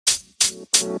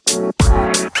Hi,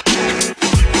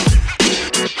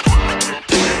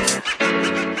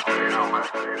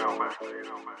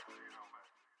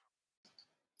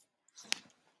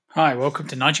 welcome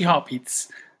to Nige Heartbeats.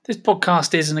 This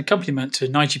podcast is an accompaniment to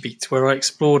Nige Beats, where I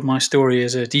explored my story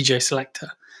as a DJ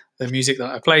selector, the music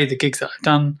that I played, the gigs that I've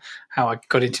done, how I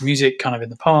got into music kind of in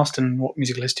the past, and what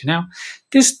music I listen to now.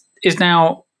 This is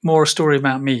now more a story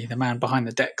about me, the man behind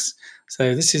the decks.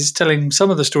 So this is telling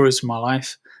some of the stories from my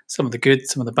life, some of the good,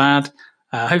 some of the bad,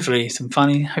 hopefully some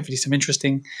funny, hopefully some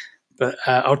interesting. But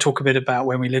I'll talk a bit about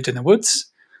when we lived in the woods.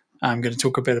 I'm going to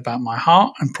talk a bit about my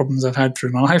heart and problems I've had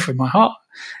through my life with my heart.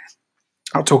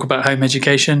 I'll talk about home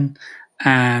education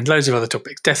and loads of other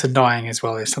topics. Death and dying as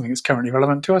well is something that's currently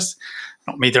relevant to us.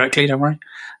 Not me directly, don't worry.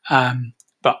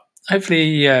 But hopefully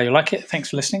you'll like it. Thanks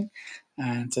for listening,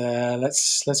 and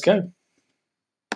let's go.